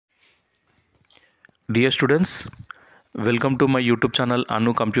Dear students, welcome to my YouTube channel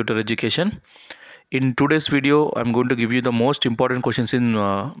Anu Computer Education. In today's video, I'm going to give you the most important questions in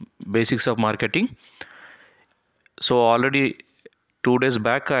basics of marketing. So already 2 days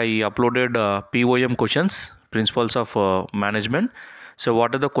back, I uploaded POM questions, principles of management. So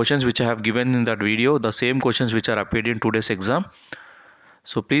what are the questions which I have given in that video? The same questions which are appeared in today's exam.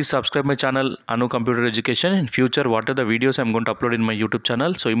 So please subscribe my channel Anu Computer Education. In future, what are the videos I'm going to upload in my YouTube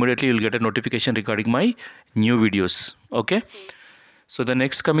channel? So immediately you'll get a notification regarding my new videos. Okay. So the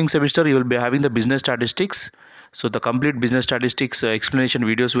next coming semester you will be having the business statistics. So the complete business statistics explanation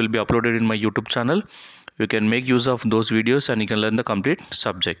videos will be uploaded in my YouTube channel. You can make use of those videos and you can learn the complete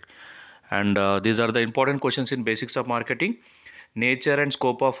subject. And these are the important questions in basics of marketing. Nature and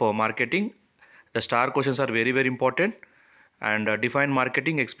scope of marketing. The star questions are very important. And define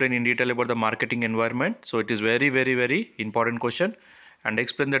marketing, explain in detail about the marketing environment. So it is very important question. And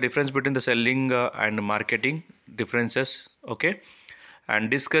explain the difference between the selling and marketing differences. Okay.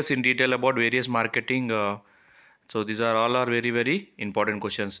 And discuss in detail about various marketing. So these are all are very important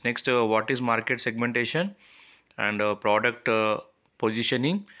questions. Next, what is market segmentation and product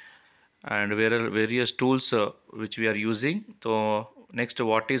positioning, and where are various tools which we are using. So next,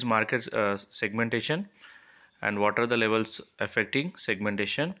 what is market segmentation and what are the levels affecting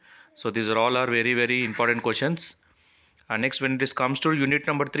segmentation. So these are all are very important questions. Next, when it comes to unit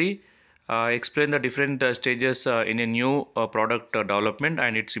number 3, explain the different stages in a new product development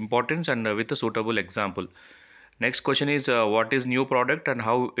and its importance, and with a suitable example. Next question is what is new product and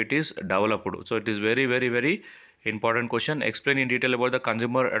how it is developed. So it is very important question. Explain in detail about the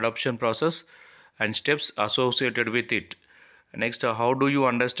consumer adoption process and steps associated with it. Next, how do you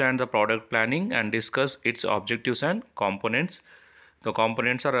understand the product planning and discuss its objectives and components. The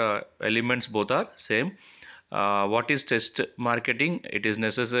components are elements, both are same. What is test marketing? It is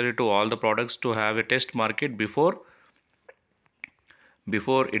necessary to all the products to have a test market before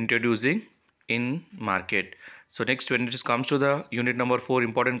introducing in market. So next, when it comes to the unit number 4,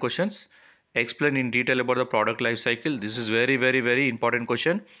 important questions. Explain in detail about the product life cycle. This is very important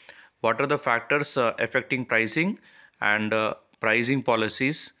question. What are the factors affecting pricing and pricing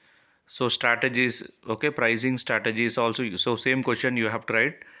policies? So strategies, okay, pricing strategies also. So same question you have to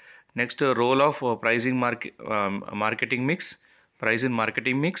write. Next, role of marketing mix, price in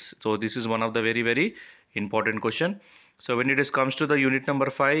marketing mix. So this is one of the very important question. So when it comes to the unit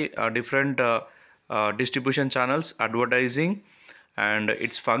number 5, different distribution channels, advertising and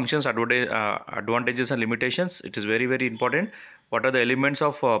its functions, advantages and limitations. It is very important. What are the elements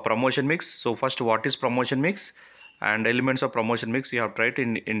of promotion mix? So first, what is promotion mix and elements of promotion mix you have to write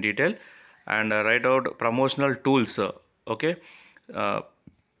in detail, and write out promotional tools. Okay. Uh,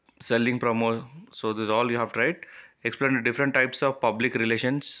 Selling promo. So this is all you have to write. Explain the different types of public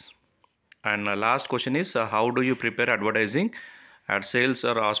relations. And last question is how do you prepare advertising at sales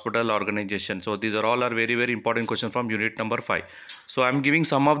or hospital organization. So these are all are very important questions from unit number 5. So I'm giving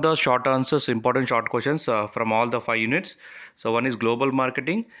some of the short answers, important short questions from all the 5 units. So one is global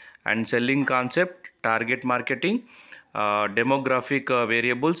marketing and selling concept, target marketing, demographic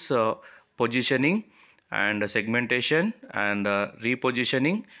variables, positioning and segmentation and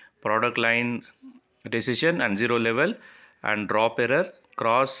repositioning, product line decision and zero level, and drop error,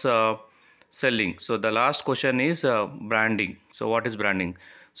 cross selling. So the last question is branding. So what is branding?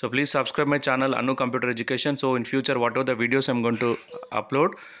 So please subscribe my channel Anu Computer Education. So in future, whatever the videos I'm going to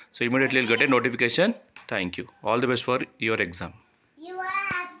upload, so immediately you'll get a notification. Thank you. All the best for your exam.